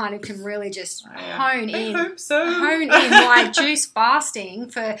 hopefully that kind of can really just hone in why juice fasting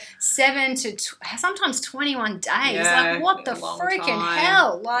for 7 to sometimes 21 days. Like, what the freaking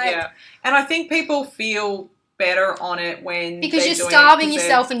hell? And I think people feel better on it because you're starving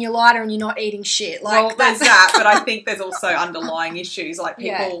yourself and you're lighter and you're not eating shit. Like, there's that, but I think there's also underlying issues. Like,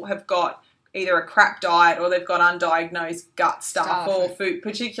 people have got either a crap diet or they've got undiagnosed gut stuff or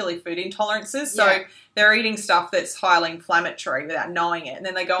particularly food intolerances. So they're eating stuff that's highly inflammatory without knowing it. And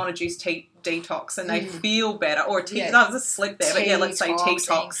then they go on a juice detox and they feel better, or that was a slip there, but let's say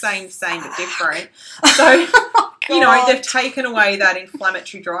detox, same but different. So, they've taken away that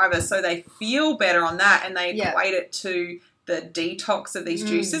inflammatory driver, so they feel better on that, and they equate it to the detox of these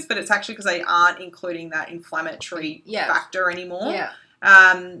juices, but it's actually because they aren't including that inflammatory factor anymore.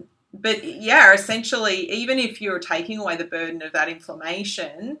 But essentially, even if you're taking away the burden of that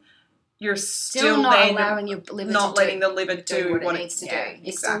inflammation, you're still not then allowing your liver not letting the liver do what it needs to do.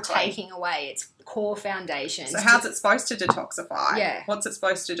 You're still taking away its core foundation. So how's it supposed to detoxify? Yeah. What's it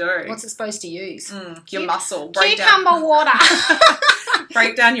supposed to do? What's it supposed to use? Your muscle. Cucumber water.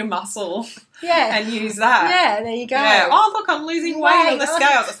 Break down your muscle. Yeah. And use that. Yeah, there you go. Yeah. Oh, look, I'm losing weight on the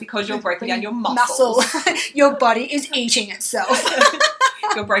scales. That's because you're breaking down your muscles. Your body is eating itself.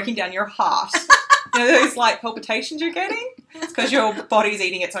 You're breaking down your heart. Those palpitations you're getting? It's because your body's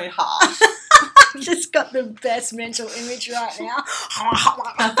eating its own heart. I've just got the best mental image right now.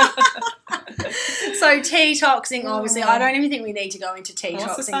 So detoxing, obviously, I don't even think we need to go into detoxing. Well,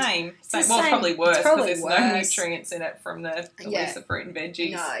 it's the same. It's probably worse because there's no nutrients in it from the release of fruit and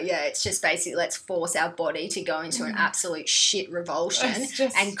veggies. No, it's just basically let's force our body to go into an absolute shit revulsion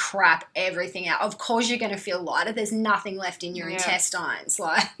and crap everything out. Of course you're going to feel lighter. There's nothing left in your intestines.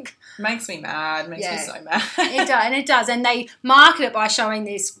 Makes me mad. Makes me so mad. It does. And they market it by showing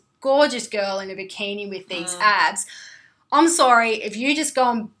this gorgeous girl in a bikini with these abs. I'm sorry, if you just go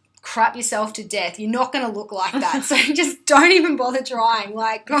and crap yourself to death, you're not going to look like that. So just don't even bother trying.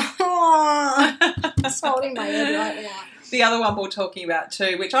 It's holding my head right now. The other one we're talking about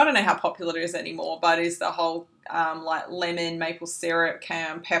too, which I don't know how popular it is anymore, but is the whole lemon, maple syrup,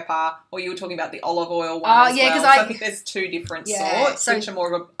 cayenne pepper, or you were talking about the olive oil one as well. So I think there's two different sorts, which are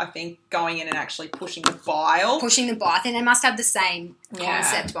more of I think, going in and actually pushing the bile. I think they must have the same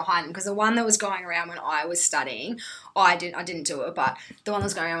concept behind them, because the one that was going around when I was studying, I didn't do it, but the one that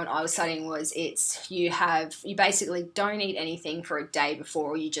was going around when I was studying was you basically don't eat anything for a day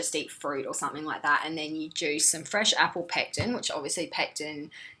before, or you just eat fruit or something like that, and then you juice some fresh apple pectin, which obviously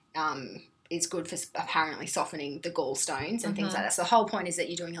pectin is good for apparently softening the gallstones and things like that. So the whole point is that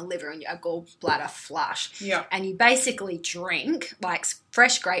you're doing a liver and a gallbladder flush. Yeah. And you basically drink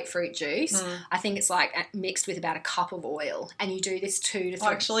fresh grapefruit juice. I think it's mixed with about a cup of oil, and you do this 2 to 3.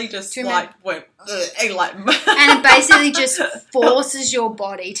 Actually, just and it basically just forces your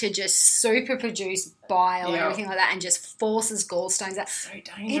body to just super produce bile and everything like that, and just forces gallstones out. So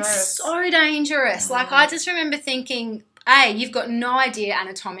dangerous. It's so dangerous. I just remember thinking, you've got no idea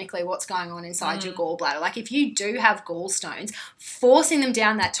anatomically what's going on inside your gallbladder. If you do have gallstones, forcing them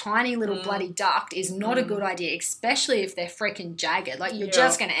down that tiny little bloody duct is not a good idea, especially if they're freaking jagged. You're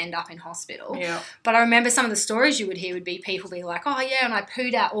just going to end up in hospital. Yeah. But I remember some of the stories you would hear would be people being like, oh, yeah, and I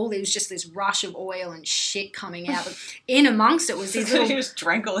pooed out there was just this rush of oil and shit coming out. But in amongst it was these little... You just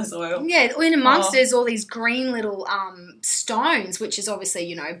drank all this oil. Yeah, in amongst there's all these green little stones, which is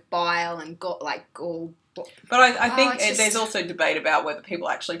obviously, bile and gall. But I think there's also debate about whether people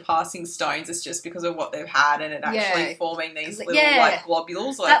are actually passing stones it's just because of what they've had, and it actually forming these little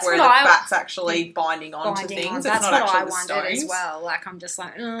globules, where the fat's actually binding onto things. That's it's not what actually I the wondered stones. as well. I'm just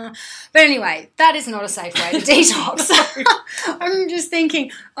But anyway, that is not a safe way to detox. I'm just thinking,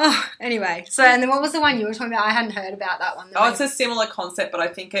 anyway. So, and then what was the one you were talking about? I hadn't heard about that one. It's a similar concept, but I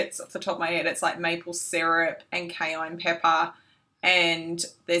think it's, off the top of my head, it's maple syrup and cayenne pepper. And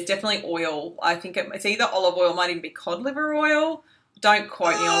there's definitely oil. I think it's either olive oil, might even be cod liver oil. Don't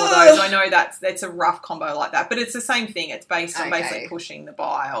quote me on all of those. I know that's a rough combo like that, but it's the same thing. It's based on basically pushing the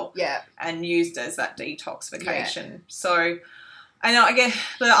bile, and used as that detoxification. Yeah. So, and I guess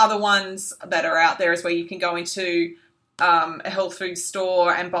the other ones that are out there is where you can go into a health food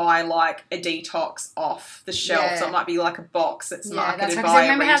store and buy a detox off the shelf. So it might be a box that's marketed by a retail company. I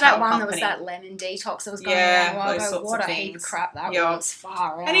remember how that one that was that lemon detox that was going around. Those sorts what of a heap of crap that was.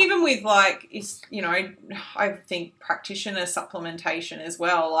 Far out. And even with I think practitioner supplementation as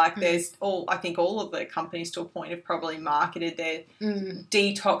well. There's I think all of the companies to a point have probably marketed their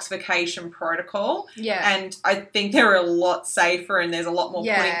detoxification protocol. Yeah. And I think they're a lot safer, and there's a lot more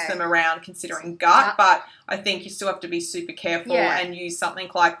putting them around considering gut, but I think you still have to be super careful and use something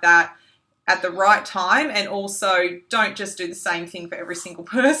like that at the right time, and also don't just do the same thing for every single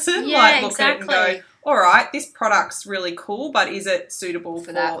person. Look at it and go, all right, this product's really cool, but is it suitable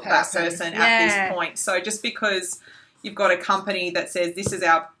for that person at this point? So just because you've got a company that says this is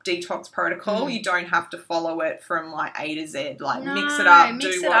our detox protocol, you don't have to follow it from like A to Z. Like mix it up, do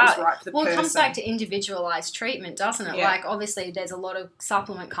what is right for the person. Well, it comes back to individualised treatment, doesn't it? Yeah. Like obviously there's a lot of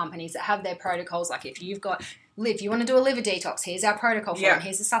supplement companies that have their protocols. Like if you've got you want to do a liver detox, here's our protocol for it.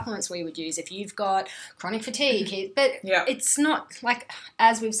 Here's the supplements we would use. If you've got chronic fatigue, but it's not, like,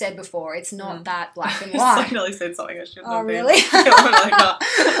 as we've said before, it's not that black and white. I nearly said something I shouldn't have. Oh, really?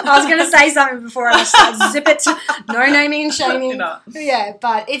 I was going to say something before I was like, zip it. No naming and shaming. No. Yeah,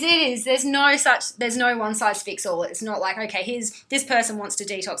 but it is. There's no one size fits all. It's not like, okay, this person wants to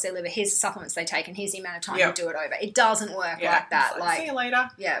detox their liver, here's the supplements they take, and here's the amount of time you do it over. It doesn't work like that. Like, see you later.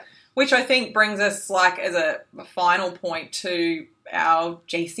 Yeah. Which I think brings us, like, as a final point to our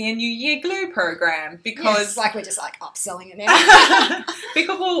GCN New Year Glue program, because it's like we're just like upselling it now.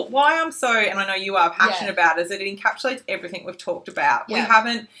 Because, well, why I'm so, and I know you are passionate about it, is that it encapsulates everything we've talked about.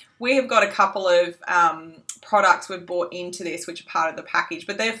 Yeah. We have got a couple of products we've bought into this, which are part of the package,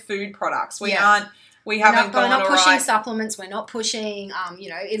 but they're food products. We haven't we're not pushing right. supplements. We're not pushing,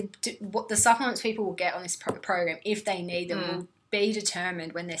 what the supplements people will get on this program, if they need them, will be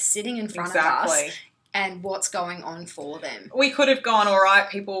determined when they're sitting in front of us and what's going on for them. We could have gone, all right,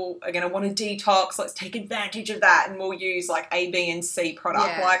 people are going to want to detox, let's take advantage of that, and we'll use like A, B, and C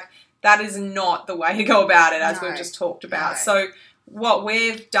product. Yeah. Like, that is not the way to go about it, as we've just talked about. No. So what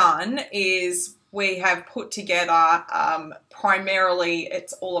we've done is we have put together, primarily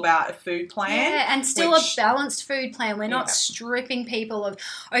it's all about a food plan. Yeah, and still a balanced food plan. We're not stripping people of,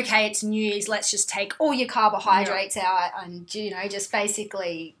 okay, it's New Year's, let's just take all your carbohydrates out and, just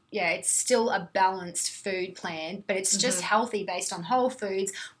basically, it's still a balanced food plan, but it's just healthy based on whole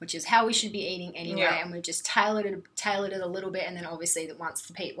foods, which is how we should be eating anyway, and we've just tailored it a little bit, and then obviously that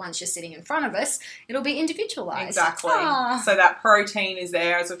once you're sitting in front of us, it'll be individualised. Exactly. So that protein is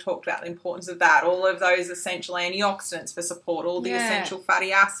there, as we've talked about the importance of that, all of those essential antioxidants for support, all the essential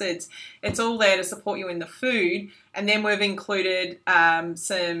fatty acids, it's all there to support you in the food. And then we've included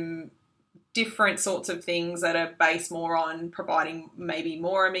some different sorts of things that are based more on providing maybe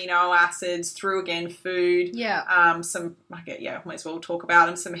more amino acids through, again, food. Yeah. Might as well talk about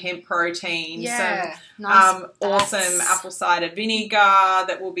them. Some hemp protein. Yeah. Some awesome apple cider vinegar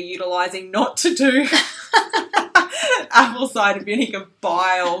that we'll be utilising not to do apple cider vinegar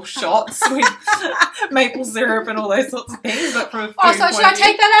bile shots with maple syrup and all those sorts of things. But from a food so should I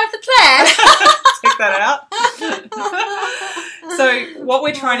take that out of the plan? Take that out. So what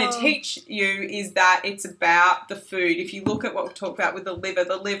we're trying to teach you is that it's about the food. If you look at what we've talked about with the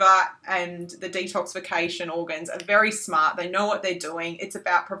liver and the detoxification organs are very smart. They know what they're doing. It's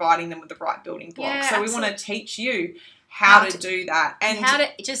about providing them with the right building blocks. Yeah, so we want to teach you how to do that. And how to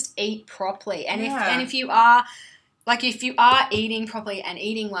just eat properly. And if you are... Like, if you are eating properly and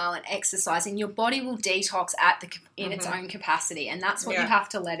eating well and exercising, your body will detox in its own capacity, and that's what you have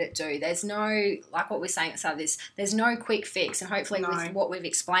to let it do. There's no, like what we're saying at the start of this, there's no quick fix, and hopefully with what we've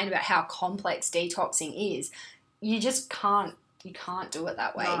explained about how complex detoxing is, you just can't do it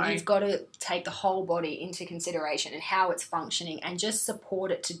that way. No. You've got to take the whole body into consideration and how it's functioning and just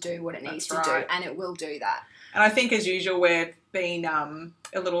support it to do what it needs to do, and it will do that. And I think, as usual, we've been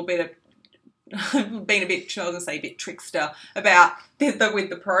a little bit of being a bit trickster about with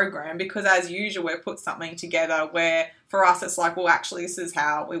the program, because as usual we've put something together where for us it's like, well, actually this is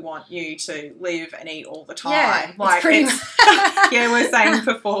how we want you to live and eat all the time. Yeah, like we're saying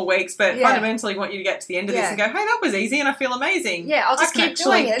for 4 weeks, but fundamentally want you to get to the end of this and go, hey, that was easy and I feel amazing. Yeah, I'll just keep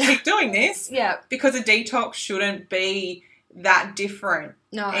doing this. Yeah. Because a detox shouldn't be that different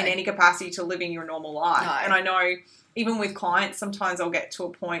in any capacity to living your normal life. No. And I know even with clients, sometimes I'll get to a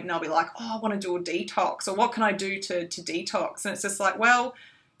point and they'll be like, oh, I want to do a detox, or what can I do to detox? And it's just like, well,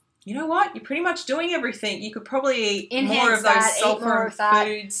 you know what? You're pretty much doing everything. You could probably eat more of those sulfur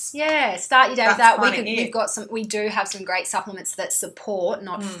foods. Yeah, start your day with that. We do have some great supplements that support,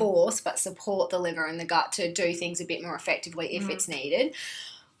 not force, but support the liver and the gut to do things a bit more effectively if it's needed.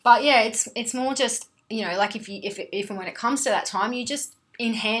 But yeah, it's more just, like if and when it comes to that time, you just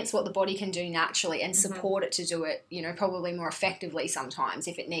enhance what the body can do naturally and support it to do it, probably more effectively sometimes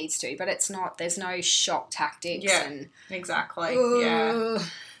if it needs to, but there's no shock tactics. Yeah, exactly. Yeah.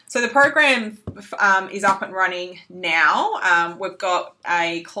 So the program is up and running now. We've got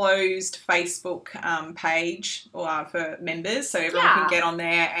a closed Facebook page for members, so everyone can get on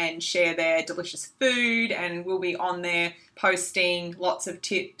there and share their delicious food, and we'll be on there posting lots of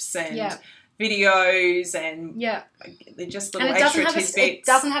tips and videos and they're just little extra tidbits. It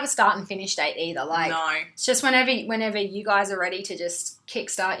doesn't have a start and finish date either. No. It's just whenever you guys are ready to just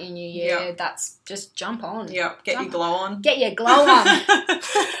kickstart your new year, that's just jump on. Yep, get your glow on. Get your glow on.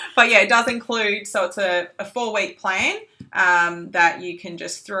 But yeah, it does include, so it's a 4-week plan that you can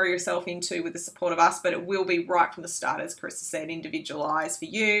just throw yourself into with the support of us, but it will be right from the start, as Carissa said, individualised for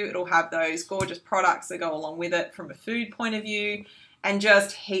you. It'll have those gorgeous products that go along with it from a food point of view, and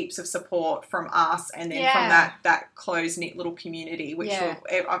just heaps of support from us, and then from that close-knit little community, which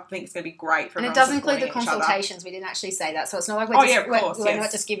I think is going to be great for everyone. And it does include the consultations. We didn't actually say that. So it's not like we're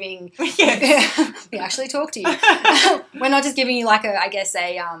not just giving... we actually talk to you. We're not just giving you like a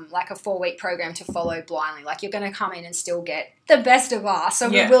 4-week program to follow blindly. Like, you're going to come in and still get the best of us. So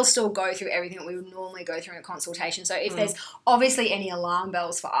we will still go through everything that we would normally go through in a consultation. So if there's obviously any alarm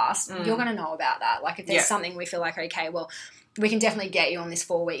bells for us, you're going to know about that. Like, if there's something we feel like, okay, well, we can definitely get you on this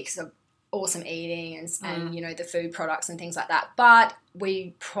 4 weeks of awesome eating and you know, the food products and things like that. But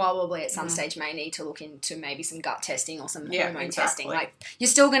we probably at some stage may need to look into maybe some gut testing or some hormone testing. Like, you're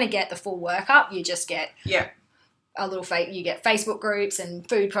still going to get the full workup. You just get a little you get Facebook groups and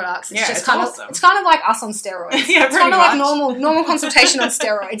food products. It's just awesome. It's kind of like us on steroids. It's kind of like normal consultation on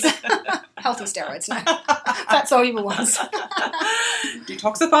steroids. Healthy steroids, no. Fat soluble ones.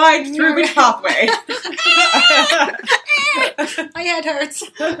 Detoxified through which pathway? My head hurts.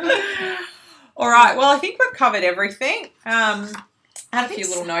 All right. Well, I think we've covered everything. I had a few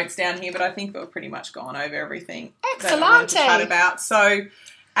little notes down here, but I think we've pretty much gone over everything that I wanted to chat about. So,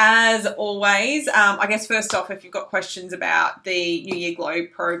 as always, I guess first off, if you've got questions about the New Year Glow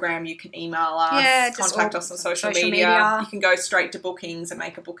program, you can email us, contact us on social media. You can go straight to bookings and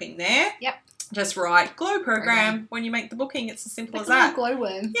make a booking there. Yep. Just write Glow program when you make the booking. It's as simple as that.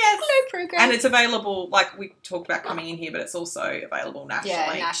 Glowworm. Yes. Glow program. And it's available, like we talked about coming in here, but it's also available nationally.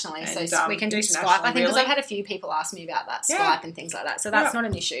 Yeah, nationally. And, so we can do Skype. I think because I've had a few people ask me about that, Skype and things like that. So that's not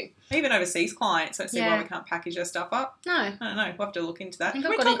an issue. Even overseas clients. So see why we can't package your stuff up. No. I don't know. We'll have to look into that. I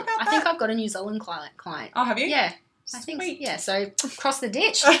think I've got a New Zealand client. Oh, have you? Yeah. I think, so cross the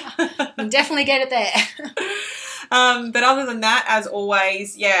ditch. You can definitely get it there. But other than that, as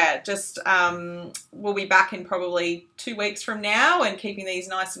always, just we'll be back in probably 2 weeks from now and keeping these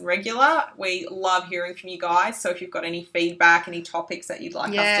nice and regular. We love hearing from you guys. So if you've got any feedback, any topics that you'd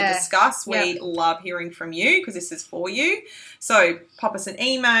like us to discuss, we love hearing from you because this is for you. So pop us an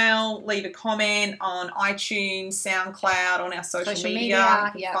email, leave a comment on iTunes, SoundCloud, on our social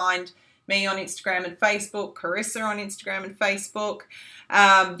media. You can find me on Instagram and Facebook, Carissa on Instagram and Facebook.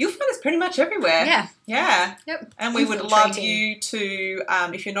 You'll find us pretty much everywhere. Yeah. Yep. And we would love you to,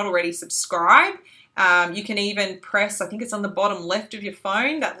 if you're not already, subscribe. You can even press, I think it's on the bottom left of your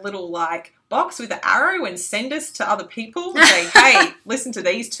phone, that little box with the arrow, and send us to other people. Say, hey, listen to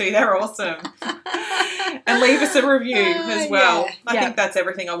these two, they're awesome. And leave us a review as well. I think that's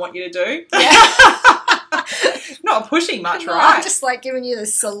everything I want you to do. Not pushing much, right? I'm just giving you the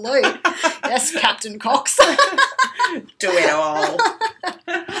salute. Yes, Captain Cox. Do it all.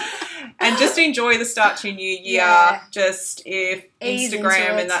 And just enjoy the start to your new year. Just if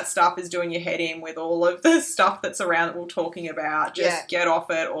Instagram and that stuff is doing your head in with all of the stuff that's around that we're talking about, just get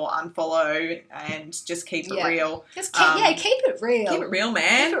off it or unfollow and just keep it real. Just keep it real. Keep it real,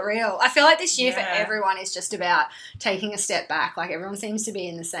 man. Keep it real. I feel like this year for everyone is just about taking a step back. Like, everyone seems to be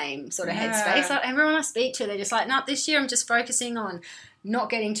in the same sort of headspace. Like, everyone I speak to, they're just like, no, this year I'm just focusing on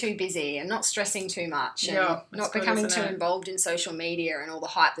not getting too busy and not stressing too much and not becoming too involved in social media and all the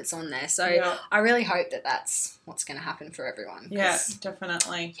hype that's on there. So I really hope that that's what's going to happen for everyone. Yeah,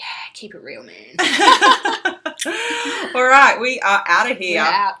 definitely. Yeah, keep it real, man. All right, we are out of here. We're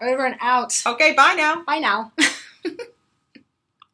out. Over and out. Okay, bye now. Bye now.